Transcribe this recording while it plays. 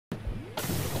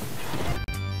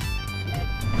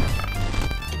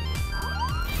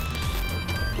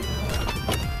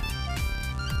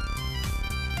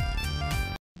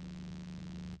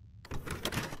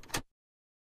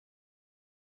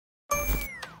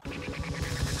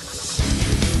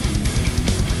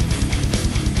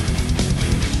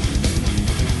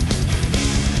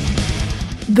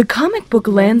The comic book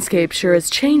landscape sure has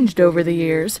changed over the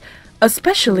years,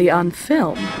 especially on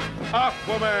film.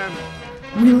 Aquaman!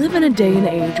 We live in a day and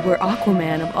age where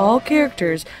Aquaman, of all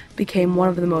characters, became one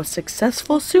of the most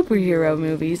successful superhero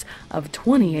movies of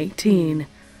 2018.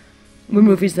 The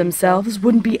movies themselves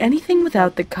wouldn't be anything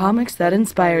without the comics that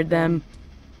inspired them.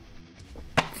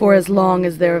 For as long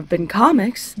as there have been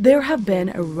comics, there have been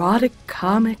erotic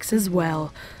comics as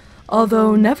well.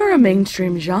 Although never a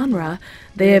mainstream genre,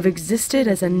 they have existed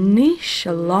as a niche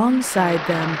alongside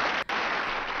them.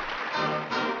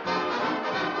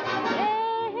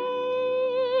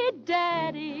 Hey,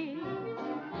 Daddy,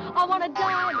 I want a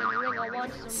diamond ring, I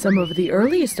want Some of the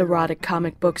earliest erotic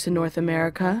comic books in North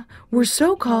America were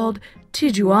so-called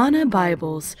Tijuana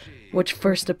Bibles, which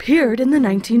first appeared in the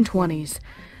 1920s.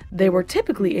 They were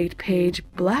typically 8-page,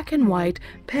 black and white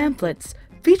pamphlets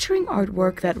featuring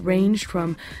artwork that ranged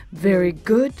from very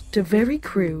good to very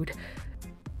crude.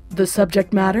 The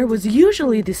subject matter was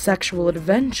usually the sexual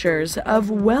adventures of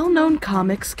well-known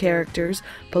comics characters,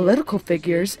 political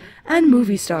figures, and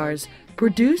movie stars,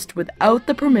 produced without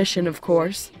the permission, of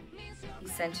course.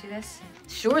 Sent you this?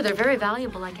 Sure, they're very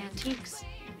valuable, like antiques.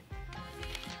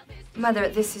 Mother,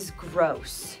 this is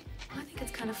gross. I think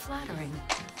it's kind of flattering.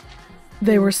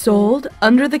 They were sold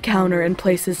under the counter in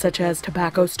places such as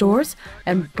tobacco stores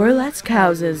and burlesque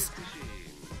houses.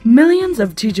 Millions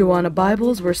of Tijuana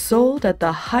Bibles were sold at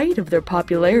the height of their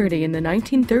popularity in the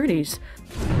 1930s.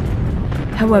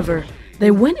 However, they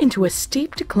went into a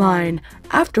steep decline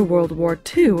after World War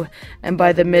II, and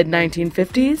by the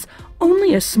mid-1950s,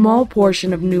 only a small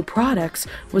portion of new products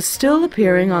was still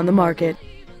appearing on the market.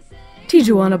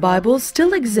 Tijuana Bibles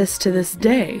still exist to this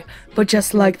day, but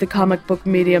just like the comic book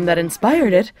medium that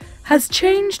inspired it, has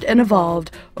changed and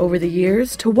evolved over the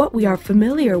years to what we are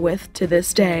familiar with to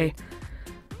this day.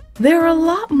 They are a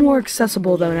lot more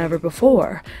accessible than ever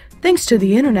before. Thanks to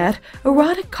the internet,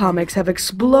 erotic comics have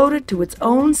exploded to its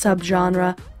own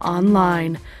subgenre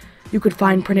online. You could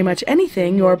find pretty much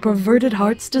anything your perverted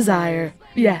heart's desire.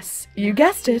 Yes, you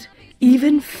guessed it,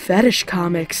 even fetish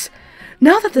comics.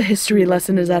 Now that the history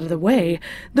lesson is out of the way,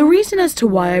 the reason as to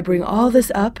why I bring all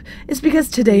this up is because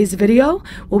today's video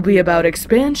will be about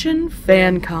expansion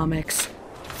fan comics.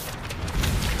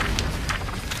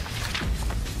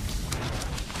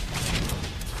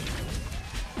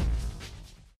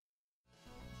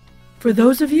 For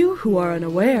those of you who are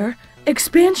unaware,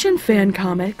 Expansion Fan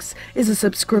Comics is a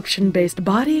subscription-based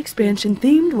body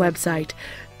expansion-themed website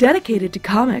dedicated to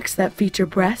comics that feature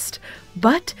breast,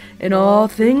 butt, and all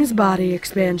things body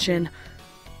expansion.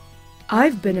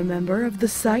 I've been a member of the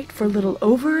site for a little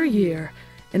over a year,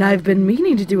 and I've been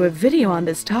meaning to do a video on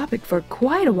this topic for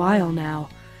quite a while now.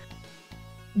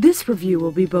 This review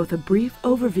will be both a brief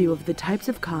overview of the types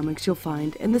of comics you'll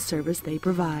find in the service they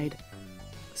provide.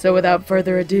 So without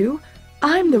further ado,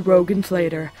 I'm the Rogue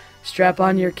Inflator. Strap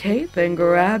on your cape and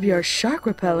grab your shark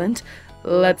repellent.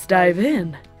 Let's dive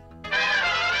in.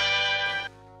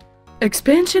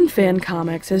 Expansion Fan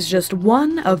Comics is just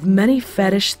one of many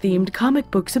fetish-themed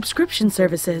comic book subscription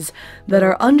services that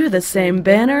are under the same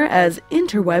banner as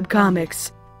interweb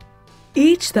comics,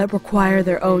 each that require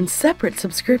their own separate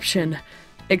subscription.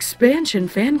 Expansion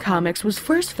Fan Comics was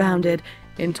first founded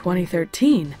in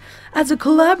 2013 as a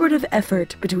collaborative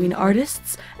effort between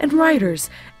artists and writers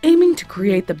aiming to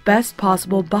create the best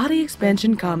possible body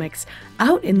expansion comics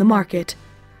out in the market.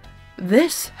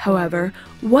 This, however,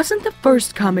 wasn't the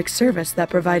first comic service that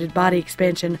provided body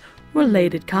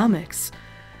expansion-related comics.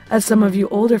 As some of you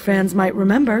older fans might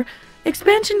remember,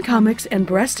 Expansion Comics and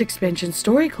Breast Expansion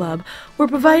Story Club were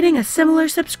providing a similar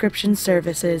subscription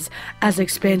services as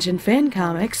Expansion Fan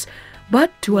Comics,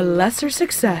 but to a lesser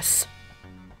success.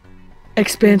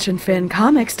 Expansion Fan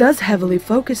Comics does heavily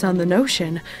focus on the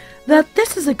notion that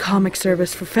this is a comic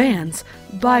service for fans,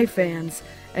 by fans,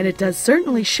 and it does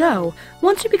certainly show.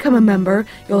 Once you become a member,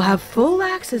 you'll have full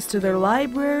access to their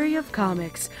library of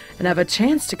comics and have a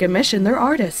chance to commission their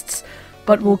artists,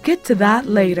 but we'll get to that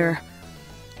later.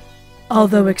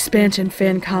 Although Expansion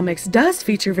Fan Comics does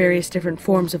feature various different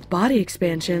forms of body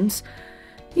expansions,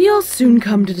 you'll soon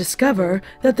come to discover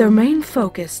that their main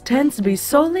focus tends to be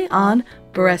solely on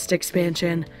breast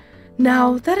expansion.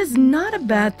 Now, that is not a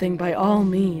bad thing by all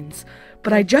means,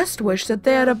 but I just wish that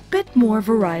they had a bit more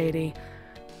variety.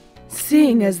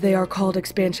 Seeing as they are called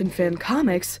Expansion Fan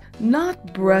Comics,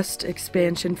 not Breast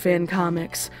Expansion Fan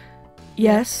Comics.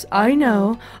 Yes, I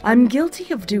know, I'm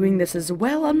guilty of doing this as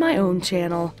well on my own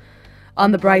channel.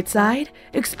 On the bright side,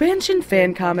 Expansion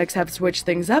Fan Comics have switched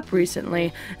things up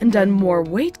recently and done more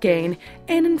weight gain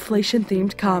and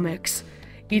inflation-themed comics.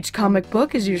 Each comic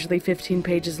book is usually 15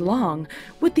 pages long,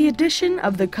 with the addition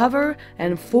of the cover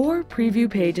and 4 preview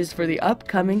pages for the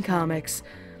upcoming comics.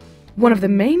 One of the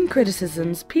main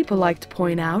criticisms people like to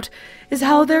point out is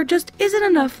how there just isn't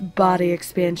enough body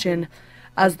expansion,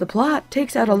 as the plot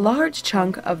takes out a large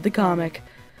chunk of the comic.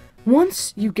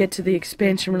 Once you get to the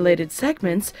expansion-related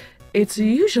segments, it's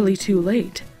usually too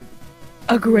late.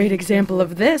 A great example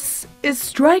of this is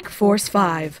Strike Force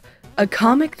 5, a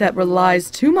comic that relies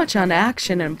too much on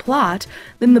action and plot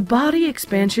than the body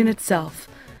expansion itself.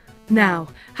 Now,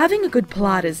 having a good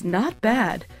plot is not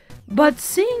bad, but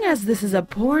seeing as this is a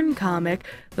porn comic,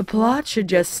 the plot should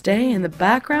just stay in the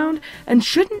background and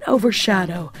shouldn't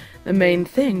overshadow the main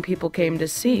thing people came to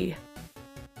see.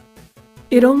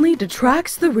 It only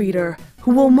detracts the reader,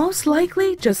 who will most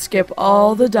likely just skip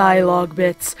all the dialogue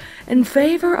bits in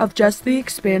favor of just the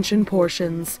expansion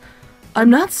portions. I'm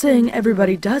not saying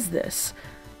everybody does this.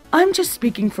 I'm just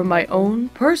speaking from my own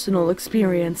personal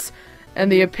experience and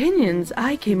the opinions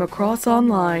I came across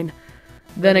online.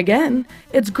 Then again,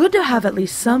 it's good to have at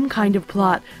least some kind of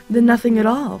plot than nothing at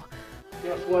all.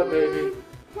 Guess what, baby?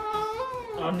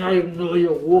 I'm not even really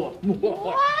a wolf.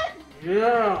 What?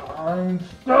 Yeah, I'm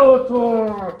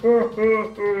Skeletor!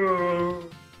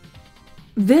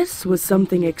 This was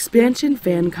something Expansion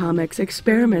Fan Comics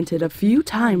experimented a few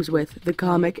times with the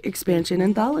comic Expansion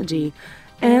Anthology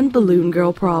and Balloon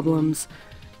Girl Problems.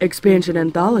 Expansion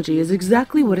Anthology is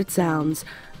exactly what it sounds.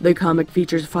 The comic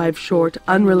features 5 short,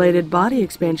 unrelated body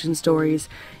expansion stories,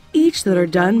 each that are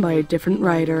done by a different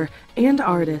writer and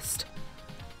artist.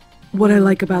 What I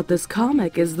like about this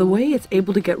comic is the way it's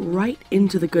able to get right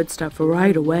into the good stuff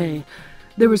right away.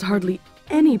 There was hardly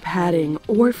any padding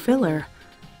or filler.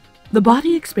 The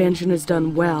body expansion is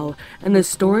done well, and the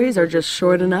stories are just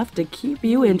short enough to keep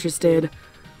you interested.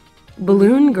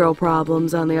 Balloon Girl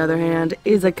Problems, on the other hand,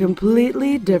 is a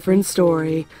completely different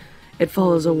story. It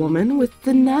follows a woman with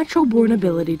the natural-born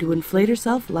ability to inflate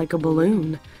herself like a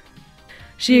balloon.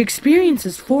 She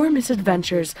experiences 4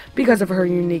 misadventures because of her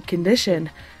unique condition.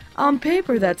 On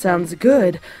paper that sounds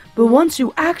good, but once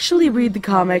you actually read the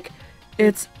comic,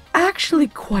 it's actually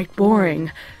quite boring.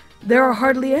 There are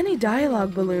hardly any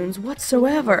dialogue balloons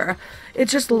whatsoever. It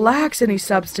just lacks any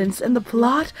substance, and the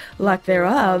plot, lack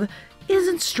thereof,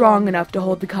 isn't strong enough to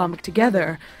hold the comic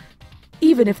together,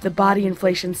 even if the body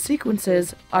inflation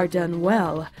sequences are done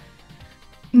well.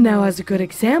 Now, as a good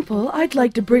example, I'd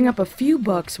like to bring up a few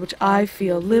books which I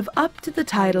feel live up to the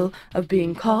title of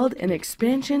being called an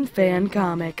expansion fan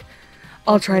comic.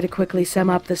 I'll try to quickly sum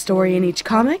up the story in each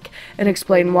comic and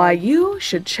explain why you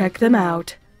should check them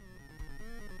out.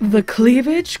 The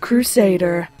Cleavage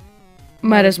Crusader.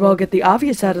 Might as well get the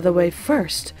obvious out of the way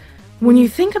first. When you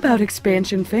think about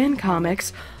expansion fan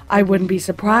comics, I wouldn't be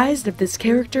surprised if this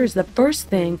character is the first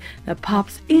thing that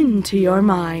pops into your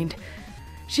mind.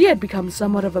 She had become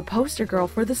somewhat of a poster girl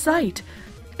for the site,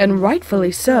 and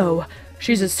rightfully so.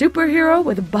 She's a superhero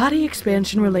with body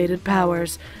expansion related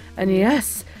powers, and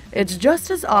yes, it's just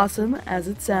as awesome as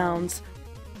it sounds.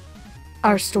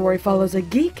 Our story follows a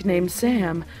geek named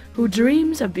Sam, who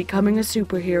dreams of becoming a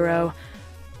superhero.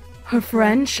 Her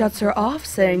friend shuts her off,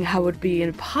 saying how it would be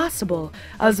impossible,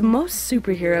 as most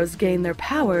superheroes gain their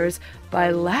powers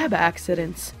by lab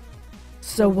accidents.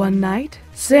 So one night,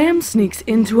 Sam sneaks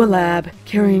into a lab,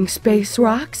 carrying space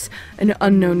rocks, an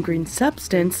unknown green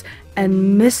substance,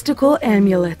 and mystical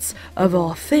amulets of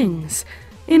all things,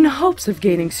 in hopes of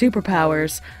gaining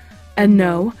superpowers. And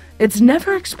no, it's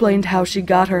never explained how she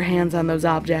got her hands on those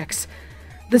objects.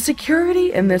 The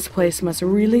security in this place must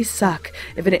really suck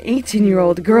if an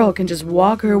 18-year-old girl can just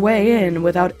walk her way in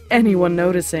without anyone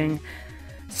noticing.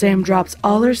 Sam drops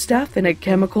all her stuff in a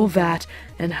chemical vat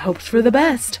and hopes for the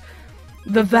best.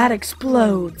 The vat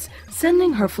explodes,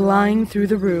 sending her flying through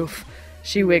the roof.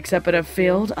 She wakes up in a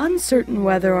field, uncertain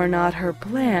whether or not her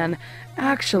plan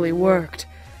actually worked.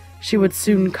 She would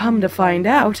soon come to find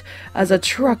out, as a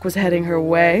truck was heading her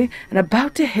way and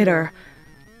about to hit her.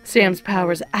 Sam's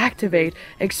powers activate,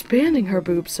 expanding her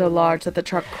boobs so large that the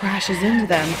truck crashes into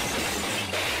them.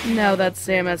 Now that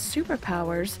Sam has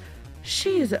superpowers,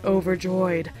 she is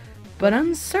overjoyed, but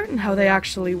uncertain how they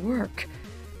actually work.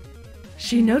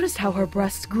 She noticed how her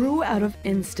breasts grew out of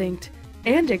instinct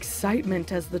and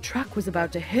excitement as the truck was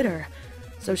about to hit her,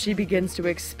 so she begins to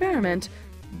experiment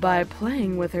by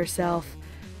playing with herself.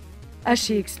 As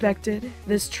she expected,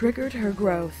 this triggered her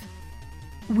growth.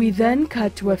 We then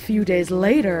cut to a few days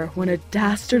later when a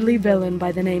dastardly villain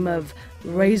by the name of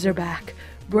Razorback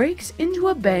breaks into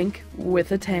a bank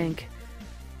with a tank.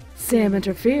 Sam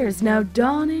interferes, now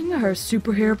donning her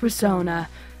superhero persona,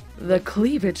 the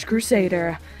Cleavage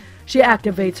Crusader. She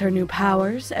activates her new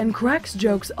powers and cracks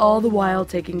jokes all the while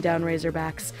taking down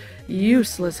Razorback's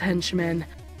useless henchmen.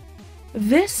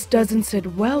 This doesn't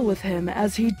sit well with him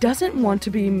as he doesn't want to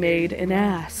be made an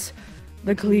ass.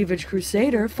 The Cleavage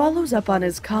Crusader follows up on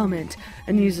his comment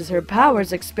and uses her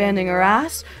powers, expanding her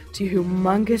ass to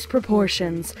humongous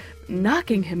proportions,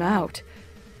 knocking him out.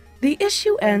 The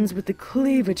issue ends with the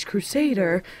Cleavage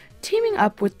Crusader teaming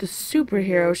up with the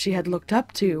superhero she had looked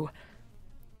up to.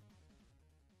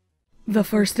 The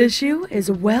first issue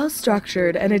is well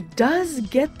structured and it does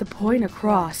get the point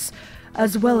across,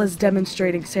 as well as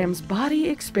demonstrating Sam's body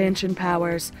expansion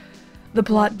powers. The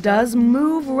plot does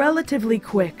move relatively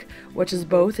quick, which is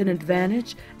both an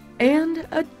advantage and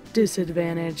a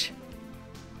disadvantage.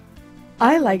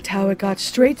 I liked how it got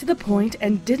straight to the point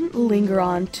and didn't linger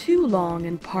on too long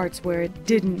in parts where it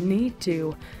didn't need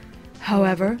to.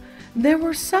 However, there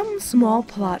were some small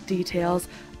plot details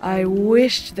I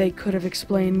wished they could have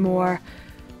explained more.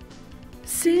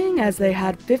 Seeing as they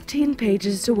had 15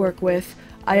 pages to work with,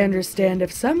 I understand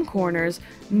if some corners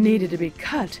needed to be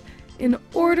cut in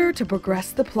order to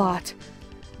progress the plot.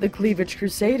 The Cleavage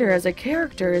Crusader as a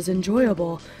character is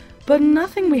enjoyable, but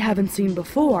nothing we haven't seen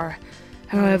before.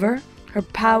 However, her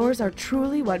powers are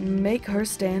truly what make her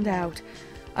stand out.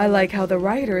 I like how the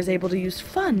writer is able to use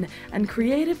fun and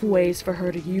creative ways for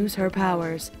her to use her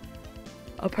powers.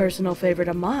 A personal favorite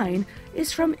of mine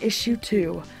is from issue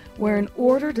 2, where in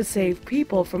order to save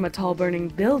people from a tall burning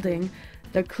building,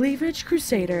 the Cleavage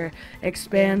Crusader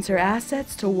expands her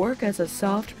assets to work as a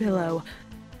soft pillow,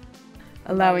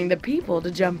 allowing the people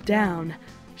to jump down.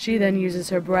 She then uses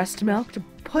her breast milk to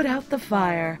put out the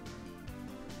fire.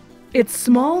 It's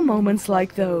small moments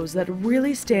like those that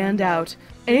really stand out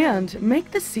and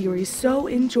make the series so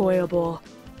enjoyable.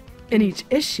 In each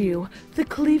issue, the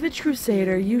Cleavage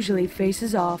Crusader usually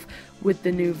faces off with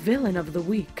the new villain of the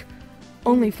week,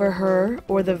 only for her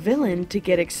or the villain to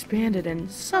get expanded in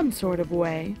some sort of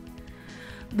way.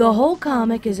 The whole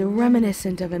comic is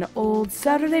reminiscent of an old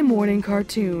Saturday morning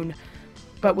cartoon,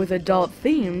 but with adult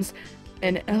themes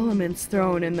and elements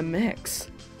thrown in the mix.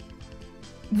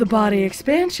 The body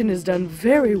expansion is done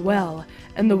very well,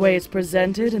 and the way it's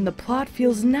presented and the plot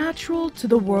feels natural to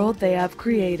the world they have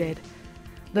created.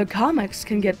 The comics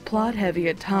can get plot heavy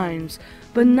at times,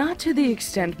 but not to the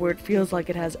extent where it feels like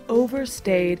it has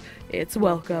overstayed its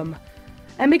welcome.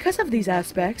 And because of these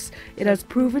aspects, it has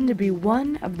proven to be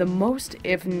one of the most,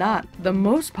 if not the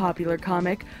most popular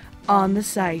comic on the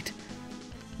site.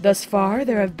 Thus far,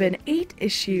 there have been 8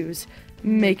 issues,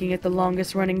 making it the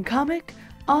longest running comic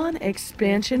on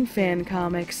Expansion Fan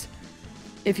Comics.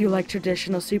 If you like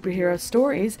traditional superhero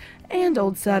stories and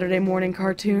old Saturday morning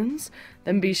cartoons,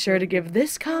 then be sure to give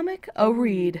this comic a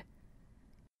read.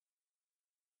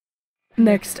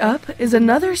 Next up is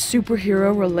another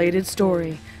superhero-related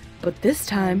story, but this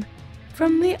time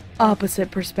from the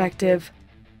opposite perspective.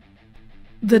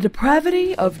 The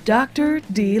Depravity of Dr.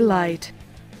 Delight.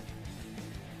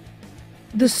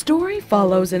 The story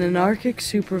follows an anarchic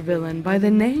supervillain by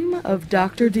the name of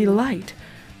Dr. Delight,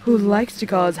 who likes to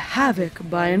cause havoc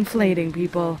by inflating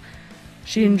people.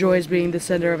 She enjoys being the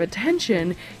center of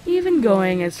attention, even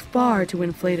going as far to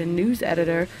inflate a news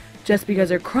editor just because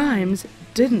her crimes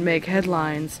didn't make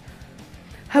headlines.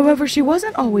 However, she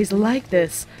wasn't always like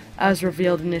this, as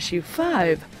revealed in issue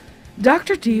 5.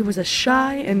 Dr. D was a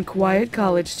shy and quiet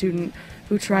college student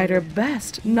who tried her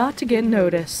best not to get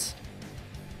noticed.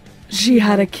 She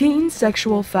had a keen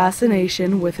sexual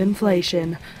fascination with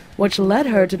inflation, which led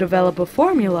her to develop a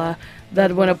formula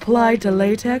that when applied to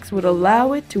latex would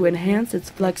allow it to enhance its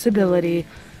flexibility.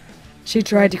 She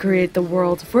tried to create the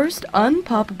world's first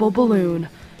unpoppable balloon,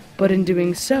 but in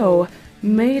doing so,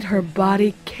 made her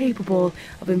body capable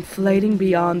of inflating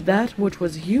beyond that which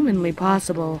was humanly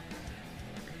possible.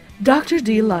 Dr.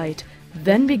 Delight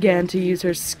then began to use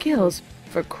her skills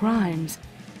for crimes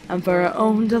and for her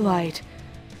own delight.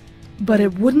 But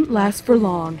it wouldn't last for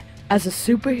long, as a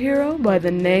superhero by the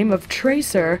name of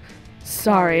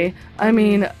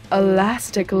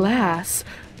Elastic Lass,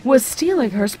 was stealing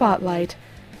her spotlight.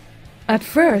 At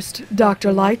first,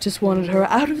 Dr. Light just wanted her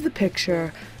out of the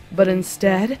picture, but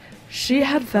instead, she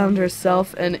had found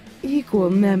herself an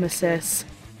equal nemesis.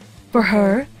 For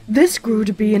her, this grew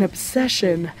to be an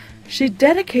obsession. She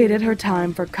dedicated her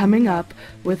time for coming up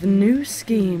with new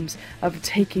schemes of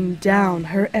taking down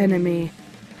her enemy,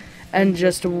 and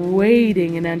just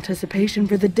waiting in anticipation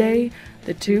for the day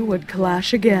the two would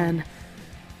clash again.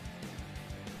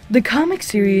 The comic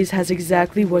series has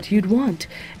exactly what you'd want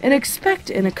and expect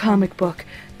in a comic book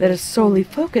that is solely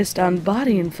focused on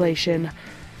body inflation.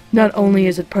 Not only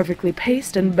is it perfectly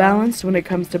paced and balanced when it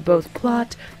comes to both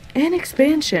plot and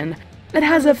expansion, It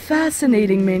has a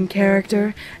fascinating main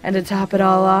character, and to top it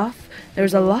all off,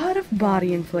 there's a lot of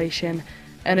body inflation,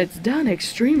 and it's done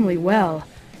extremely well.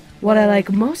 What I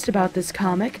like most about this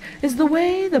comic is the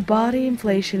way the body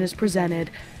inflation is presented.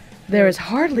 There is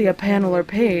hardly a panel or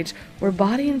page where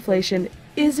body inflation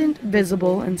isn't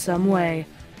visible in some way.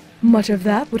 Much of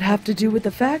that would have to do with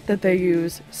the fact that they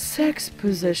use sex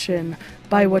position,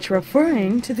 by which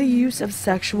referring to the use of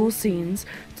sexual scenes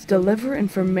to deliver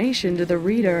information to the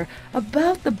reader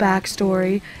about the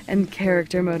backstory and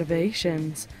character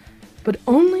motivations, but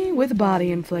only with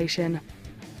body inflation.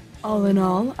 All in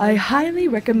all, I highly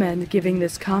recommend giving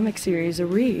this comic series a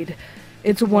read.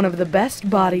 It's one of the best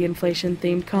body inflation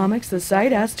themed comics the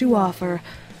site has to offer.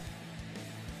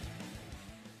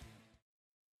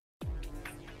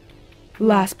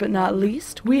 Last but not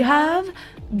least, we have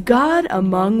God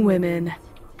Among Women.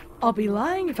 I'll be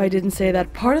lying if I didn't say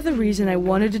that part of the reason I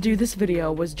wanted to do this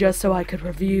video was just so I could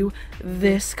review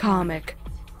this comic.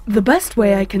 The best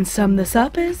way I can sum this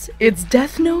up is, it's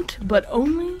Death Note, but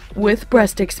only with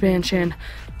breast expansion.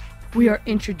 We are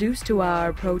introduced to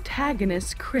our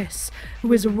protagonist, Chris,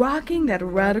 who is rocking that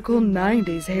radical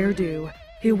 90s hairdo.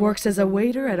 He works as a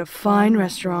waiter at a fine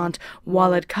restaurant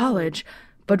while at college,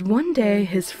 but one day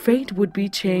his fate would be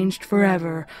changed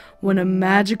forever when a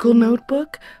magical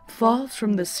notebook falls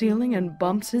from the ceiling and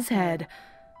bumps his head.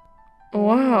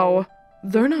 Wow,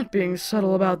 they're not being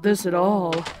subtle about this at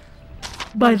all.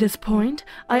 By this point,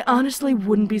 I honestly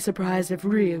wouldn't be surprised if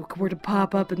Ryuk were to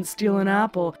pop up and steal an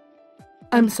apple.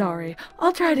 I'm sorry,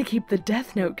 I'll try to keep the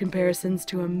Death Note comparisons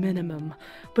to a minimum,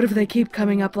 but if they keep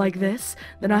coming up like this,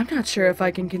 then I'm not sure if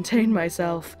I can contain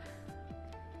myself.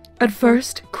 At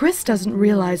first, Chris doesn't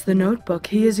realize the notebook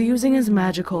he is using is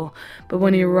magical, but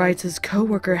when he writes his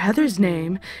coworker Heather's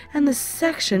name and the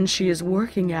section she is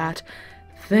working at,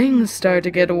 things start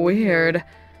to get weird.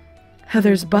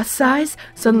 Heather's bust size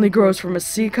suddenly grows from a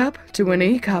C cup to an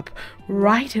E cup,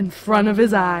 right in front of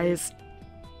his eyes.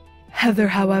 Heather,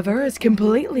 however, is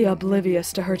completely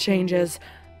oblivious to her changes.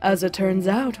 As it turns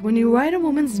out, when you write a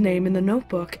woman's name in the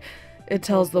notebook, it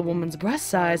tells the woman's breast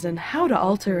size and how to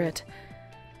alter it.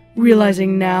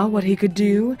 Realizing now what he could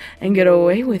do and get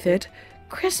away with it,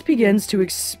 Chris begins to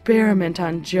experiment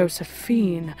on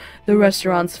Josephine, the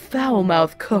restaurant's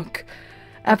foul-mouthed cook.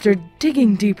 After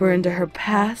digging deeper into her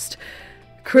past,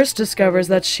 Chris discovers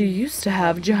that she used to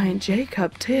have giant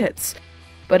J-cup tits,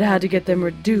 but had to get them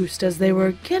reduced as they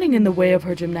were getting in the way of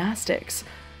her gymnastics.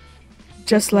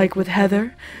 Just like with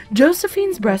Heather,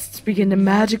 Josephine's breasts begin to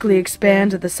magically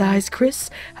expand to the size Chris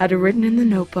had written in the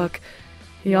notebook.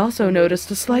 He also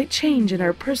noticed a slight change in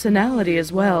her personality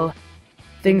as well.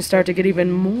 Things start to get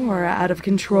even more out of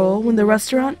control when the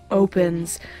restaurant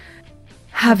opens.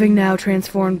 Having now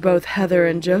transformed both Heather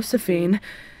and Josephine,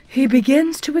 he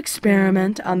begins to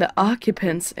experiment on the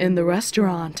occupants in the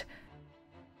restaurant.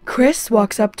 Chris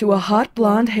walks up to a hot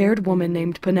blonde-haired woman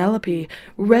named Penelope,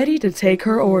 ready to take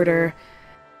her order.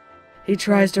 He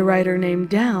tries to write her name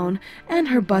down and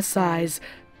her bust size,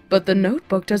 but the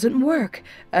notebook doesn't work,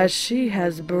 as she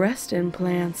has breast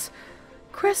implants.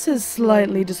 Chris is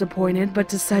slightly disappointed, but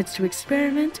decides to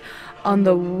experiment on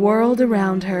the world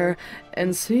around her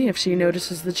and see if she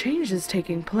notices the changes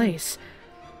taking place.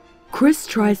 Chris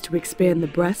tries to expand the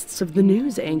breasts of the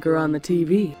news anchor on the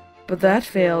TV, but that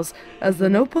fails, as the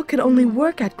notebook can only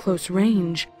work at close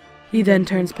range. He then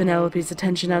turns Penelope's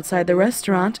attention outside the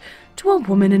restaurant to a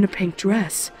woman in a pink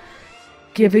dress,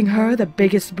 giving her the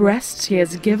biggest breasts he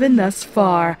has given thus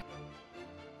far.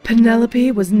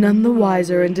 Penelope was none the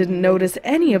wiser and didn't notice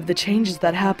any of the changes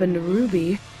that happened to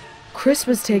Ruby. Chris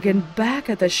was taken back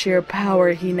at the sheer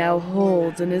power he now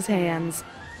holds in his hands.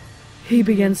 He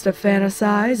begins to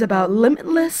fantasize about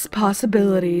limitless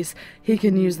possibilities he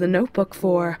can use the notebook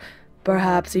for,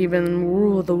 perhaps even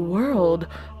rule the world,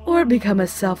 or become a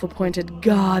self-appointed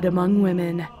god among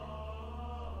women.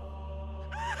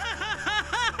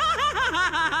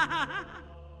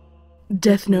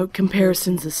 Death Note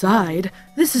comparisons aside,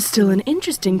 this is still an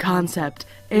interesting concept,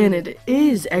 and it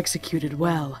is executed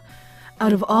well.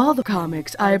 Out of all the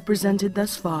comics I have presented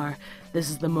thus far, this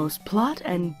is the most plot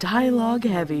and dialogue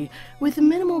heavy, with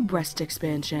minimal breast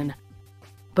expansion.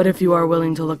 But if you are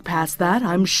willing to look past that,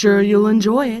 I'm sure you'll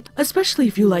enjoy it, especially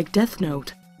if you like Death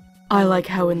Note. I like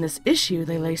how in this issue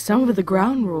they lay some of the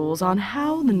ground rules on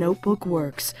how the notebook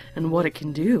works and what it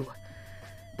can do.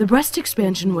 The breast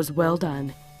expansion was well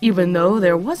done. Even though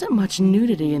there wasn't much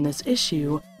nudity in this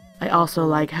issue, I also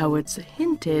like how it's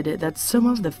hinted that some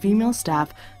of the female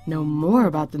staff know more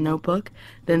about the notebook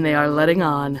than they are letting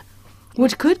on,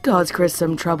 which could cause Chris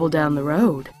some trouble down the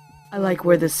road. I like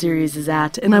where this series is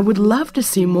at, and I would love to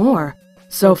see more.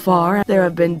 So far, there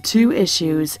have been 2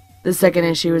 issues. The second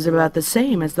issue is about the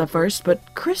same as the first, but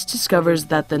Chris discovers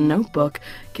that the notebook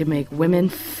can make women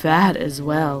fat as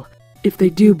well. If they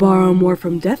do borrow more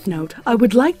from Death Note, I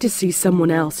would like to see someone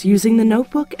else using the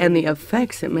notebook and the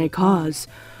effects it may cause.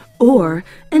 Or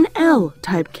an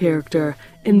L-type character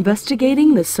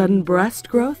investigating the sudden breast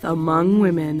growth among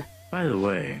women. By the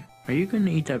way, are you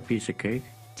gonna eat that piece of cake?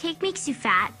 Cake makes you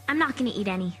fat. I'm not gonna eat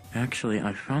any. Actually,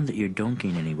 I found that you don't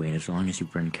gain any weight as long as you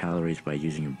burn calories by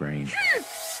using your brain.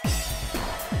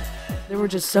 There were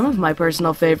just some of my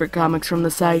personal favorite comics from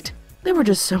the site. There were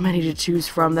just so many to choose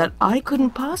from that I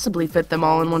couldn't possibly fit them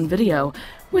all in one video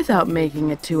without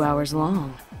making it 2 hours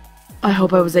long. I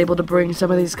hope I was able to bring some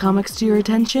of these comics to your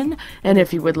attention, and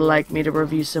if you would like me to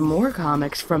review some more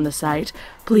comics from the site,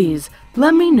 please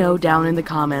let me know down in the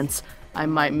comments. I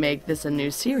might make this a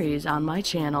new series on my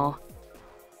channel.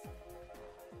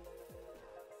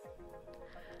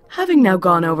 Having now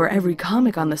gone over every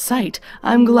comic on the site,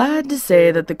 I'm glad to say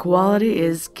that the quality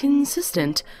is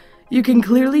consistent. You can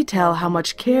clearly tell how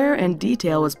much care and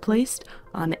detail was placed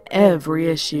on every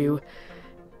issue,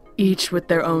 each with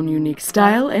their own unique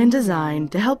style and design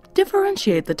to help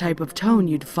differentiate the type of tone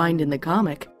you'd find in the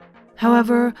comic.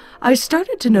 However, I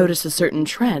started to notice a certain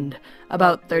trend.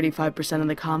 About 35% of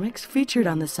the comics featured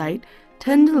on the site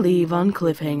tend to leave on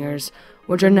cliffhangers,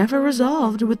 which are never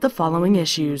resolved with the following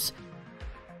issues.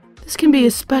 This can be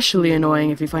especially annoying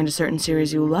if you find a certain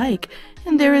series you like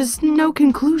and there is no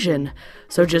conclusion,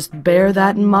 so just bear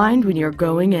that in mind when you're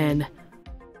going in.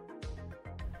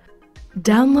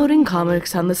 Downloading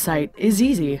comics on the site is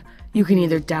easy. You can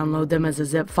either download them as a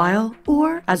zip file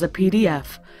or as a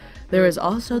PDF. There is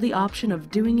also the option of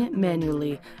doing it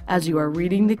manually as you are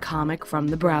reading the comic from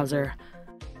the browser.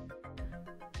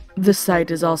 The site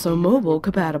is also mobile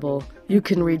compatible. You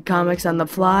can read comics on the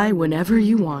fly whenever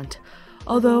you want.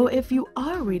 Although if you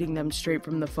are reading them straight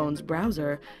from the phone's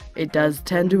browser, it does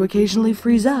tend to occasionally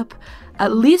freeze up,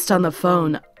 at least on the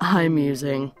phone I'm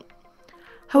using.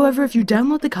 However, if you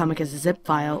download the comic as a zip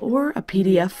file or a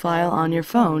PDF file on your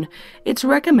phone, it's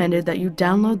recommended that you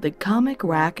download the Comic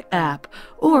Rack app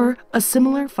or a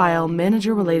similar file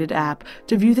manager-related app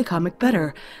to view the comic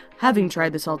better. Having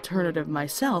tried this alternative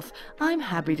myself, I'm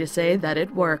happy to say that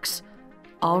it works.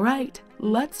 Alright,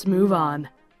 let's move on.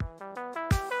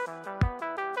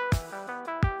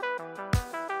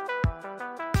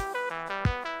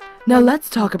 Now let's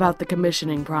talk about the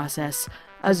commissioning process.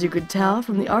 As you could tell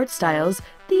from the art styles,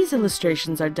 these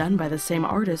illustrations are done by the same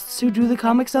artists who do the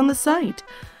comics on the site.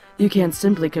 You can't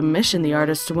simply commission the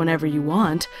artist whenever you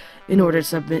want. In order to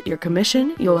submit your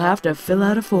commission, you'll have to fill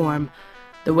out a form.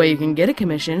 The way you can get a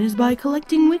commission is by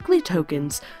collecting weekly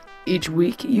tokens. Each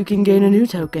week you can gain a new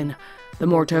token. The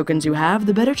more tokens you have,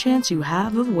 the better chance you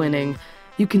have of winning.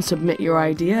 You can submit your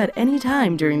idea at any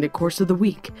time during the course of the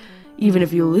week. Even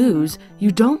if you lose,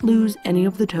 you don't lose any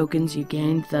of the tokens you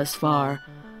gained thus far.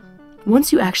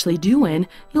 Once you actually do win,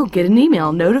 you'll get an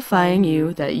email notifying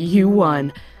you that you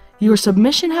won. Your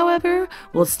submission, however,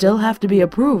 will still have to be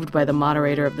approved by the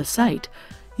moderator of the site.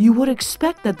 You would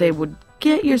expect that they would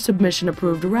get your submission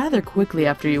approved rather quickly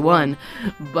after you won,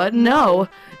 but no,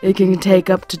 it can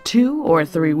take up to 2 or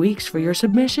 3 weeks for your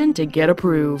submission to get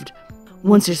approved.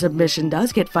 Once your submission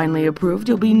does get finally approved,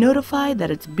 you'll be notified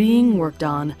that it's being worked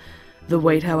on. The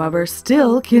wait, however,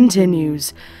 still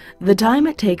continues. The time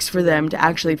it takes for them to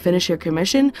actually finish your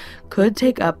commission could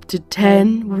take up to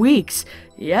 10 weeks.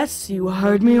 Yes, you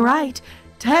heard me right.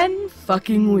 10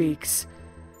 fucking weeks.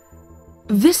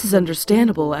 This is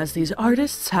understandable as these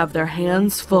artists have their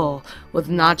hands full with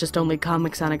not just only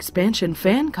comics on expansion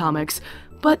fan comics,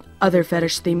 but other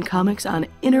fetish-themed comics on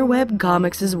interweb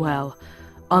comics as well.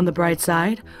 On the bright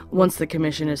side, once the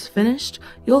commission is finished,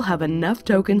 you'll have enough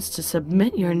tokens to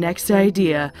submit your next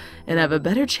idea and have a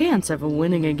better chance of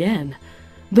winning again.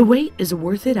 The wait is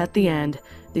worth it at the end.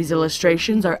 These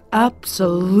illustrations are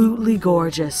absolutely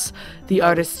gorgeous. The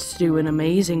artists do an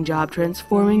amazing job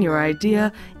transforming your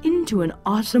idea into an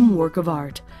awesome work of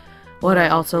art. What I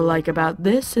also like about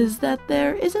this is that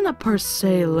there isn't a per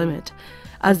se limit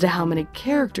as to how many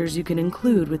characters you can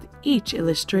include with each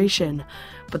illustration,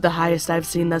 but the highest I've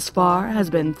seen thus far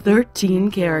has been 13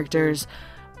 characters,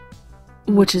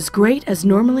 which is great as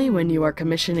normally when you are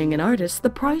commissioning an artist, the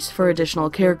price for additional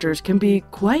characters can be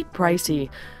quite pricey.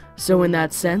 So in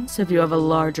that sense, if you have a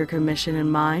larger commission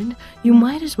in mind, you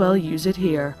might as well use it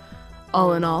here.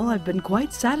 All in all, I've been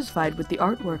quite satisfied with the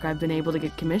artwork I've been able to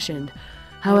get commissioned.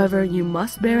 However, you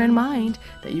must bear in mind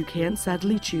that you can't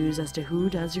sadly choose as to who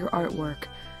does your artwork.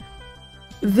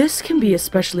 This can be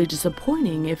especially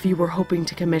disappointing if you were hoping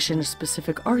to commission a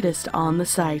specific artist on the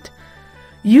site.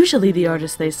 Usually the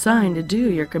artist they sign to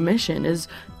do your commission is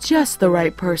just the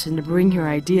right person to bring your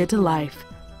idea to life.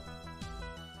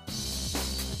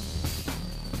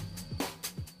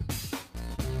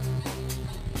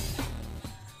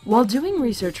 While doing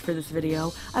research for this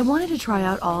video, I wanted to try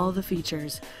out all the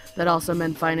features. That also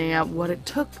meant finding out what it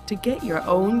took to get your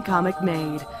own comic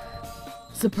made.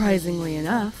 Surprisingly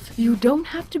enough, you don't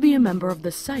have to be a member of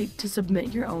the site to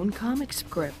submit your own comic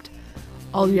script.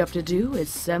 All you have to do is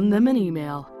send them an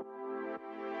email.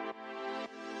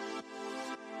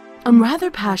 I'm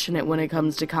rather passionate when it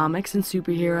comes to comics and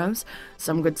superheroes.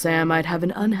 Some could say I might have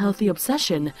an unhealthy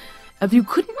obsession. If you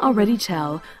couldn't already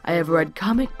tell, I have read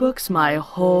comic books my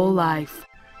whole life.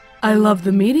 I love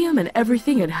the medium and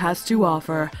everything it has to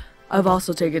offer. I've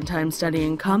also taken time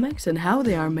studying comics and how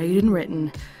they are made and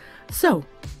written. So,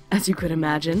 as you could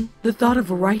imagine, the thought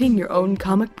of writing your own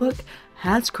comic book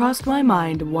has crossed my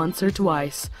mind once or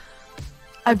twice.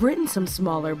 I've written some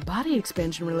smaller body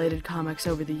expansion related comics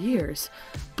over the years,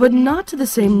 but not to the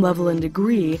same level and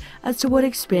degree as to what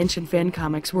Expansion Fan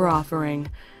Comics were offering.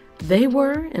 They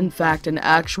were, in fact, an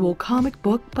actual comic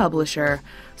book publisher,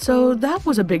 so that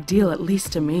was a big deal, at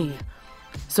least to me.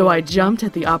 So I jumped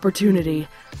at the opportunity.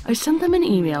 I sent them an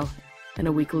email, and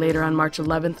a week later on March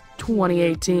 11th,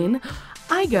 2018,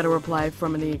 I got a reply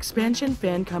from the Expansion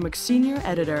Fan Comics senior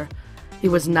editor. He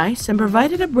was nice and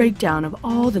provided a breakdown of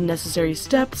all the necessary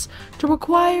steps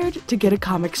required to get a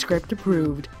comic script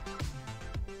approved.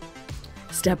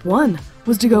 Step 1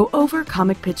 was to go over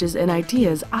comic pitches and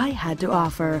ideas I had to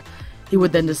offer. He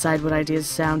would then decide what ideas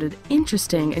sounded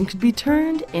interesting and could be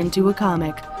turned into a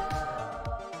comic.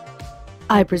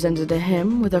 I presented to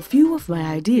him with a few of my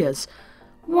ideas.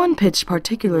 One pitch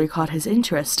particularly caught his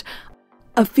interest.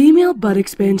 A female butt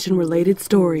expansion related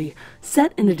story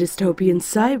set in a dystopian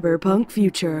cyberpunk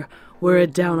future where a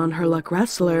down-on-her-luck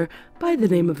wrestler by the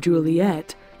name of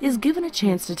Juliet is given a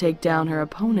chance to take down her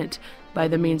opponent by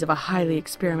the means of a highly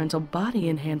experimental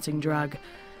body-enhancing drug.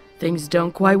 Things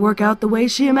don't quite work out the way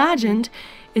she imagined.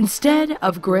 Instead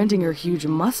of granting her huge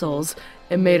muscles,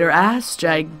 it made her ass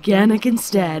gigantic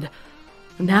instead.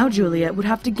 Now Juliet would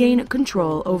have to gain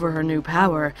control over her new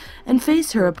power and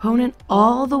face her opponent,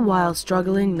 all the while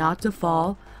struggling not to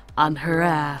fall on her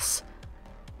ass.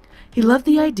 He loved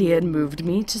the idea and moved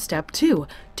me to step 2,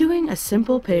 doing a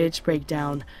simple page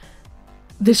breakdown.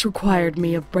 This required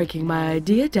me of breaking my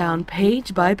idea down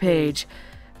page by page.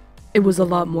 It was a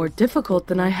lot more difficult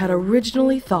than I had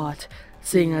originally thought,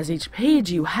 seeing as each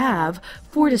page you have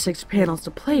 4 to 6 panels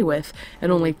to play with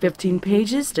and only 15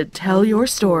 pages to tell your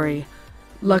story.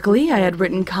 Luckily, I had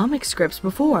written comic scripts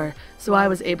before, so I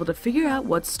was able to figure out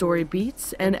what story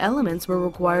beats and elements were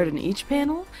required in each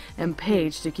panel and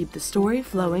page to keep the story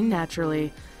flowing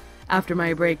naturally. After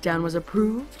my breakdown was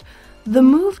approved, that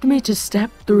moved me to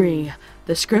step 3,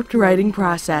 the script writing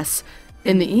process.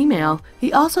 In the email,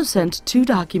 he also sent 2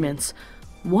 documents,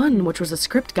 one which was a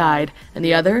script guide and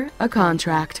the other a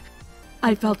contract.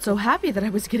 I felt so happy that I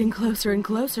was getting closer and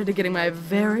closer to getting my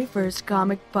very first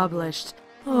comic published.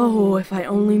 Oh, if I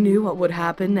only knew what would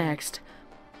happen next.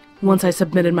 Once I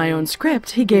submitted my own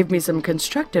script, he gave me some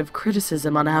constructive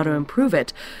criticism on how to improve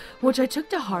it, which I took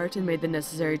to heart and made the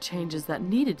necessary changes that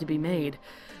needed to be made.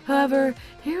 However,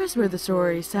 here is where the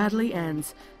story sadly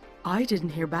ends. I didn't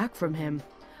hear back from him.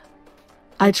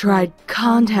 I tried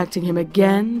contacting him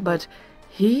again, but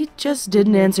he just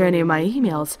didn't answer any of my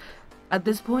emails. At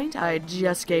this point, I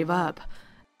just gave up.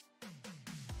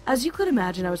 As you could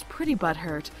imagine, I was pretty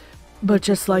butthurt. But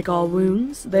just like all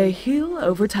wounds, they heal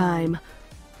over time.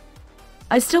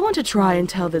 I still want to try and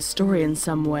tell this story in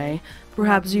some way,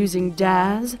 perhaps using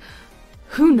Daz.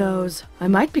 Who knows, I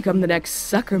might become the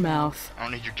next Suckermouth. I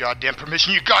don't need your goddamn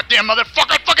permission, you goddamn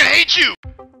motherfucker! I fucking hate you!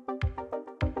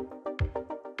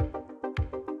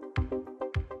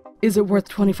 Is it worth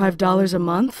 $25 a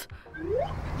month?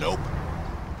 Nope.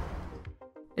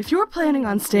 If you're planning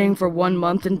on staying for 1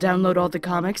 month and download all the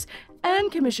comics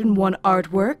and commission 1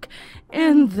 artwork,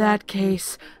 in that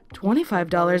case,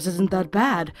 $25 isn't that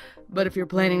bad. But if you're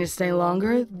planning to stay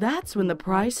longer, that's when the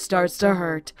price starts to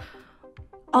hurt.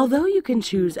 Although you can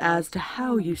choose as to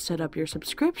how you set up your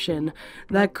subscription,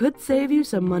 that could save you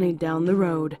some money down the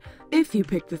road, if you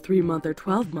pick the 3-month or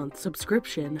 12-month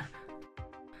subscription.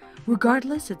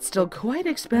 Regardless, it's still quite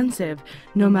expensive,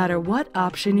 no matter what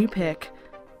option you pick.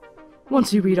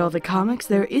 Once you read all the comics,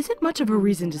 there isn't much of a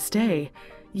reason to stay.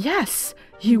 Yes,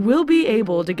 you will be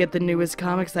able to get the newest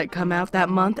comics that come out that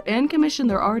month and commission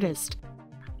their artist.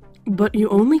 But you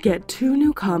only get 2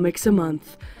 new comics a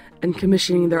month, and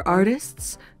commissioning their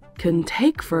artists can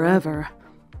take forever.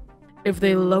 If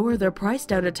they lower their price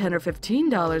down to $10 or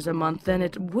 $15 a month, then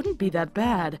it wouldn't be that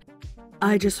bad.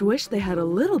 I just wish they had a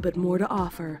little bit more to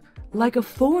offer, like a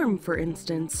forum, for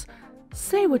instance.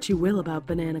 Say what you will about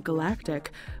Banana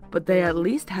Galactic, but they at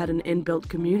least had an inbuilt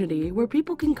community where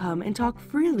people can come and talk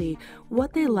freely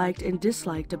what they liked and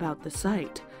disliked about the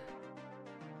site.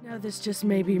 Now this just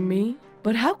may be me,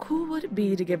 but how cool would it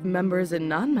be to give members and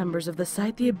non-members of the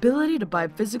site the ability to buy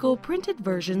physical printed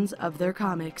versions of their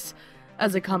comics?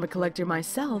 As a comic collector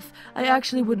myself, I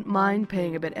actually wouldn't mind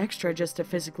paying a bit extra just to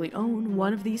physically own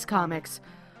one of these comics.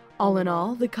 All in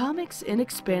all, the comics in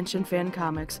Expansion Fan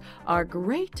Comics are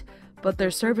great, but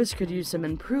their service could use some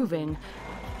improving.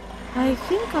 I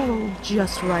think I'll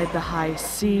just ride the high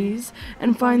seas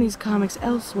and find these comics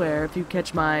elsewhere, if you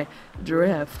catch my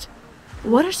drift.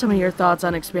 What are some of your thoughts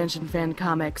on Expansion Fan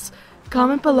Comics?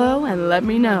 Comment below and let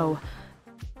me know.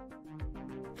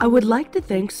 I would like to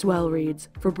thank SWELL Reads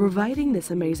for providing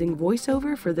this amazing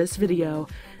voiceover for this video.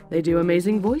 They do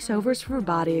amazing voiceovers for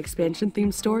body expansion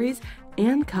themed stories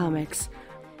and comics.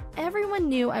 Everyone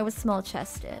knew I was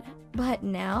small-chested, but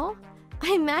now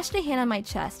I mashed a hand on my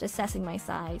chest, assessing my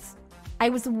size. I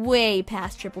was way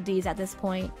past triple Ds at this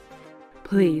point.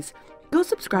 Please, go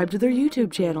subscribe to their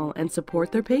YouTube channel and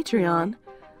support their Patreon.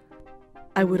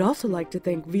 I would also like to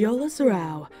thank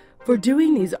violazierau for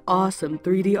doing these awesome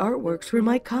 3D artworks for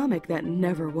my comic that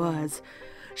never was.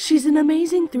 She's an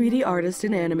amazing 3D artist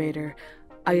and animator.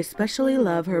 I especially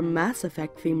love her Mass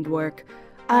Effect themed work.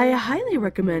 I highly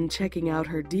recommend checking out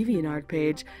her DeviantArt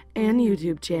page and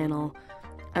YouTube channel,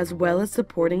 as well as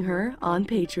supporting her on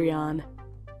Patreon.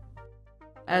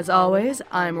 As always,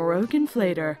 I'm Rogue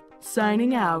Inflator,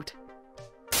 signing out.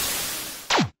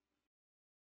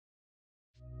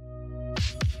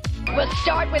 We'll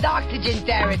start with oxygen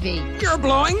therapy. You're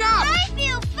blowing up! I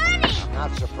feel funny! I'm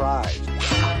not surprised.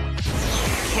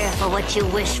 Careful what you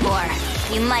wish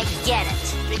for. You might get it.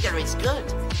 Figure is good,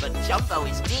 but Jumbo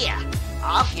is dear.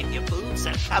 I'll give you food,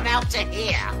 so come out to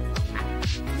here.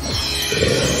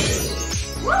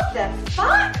 What the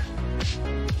fuck?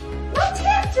 My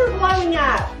tits are blowing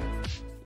up!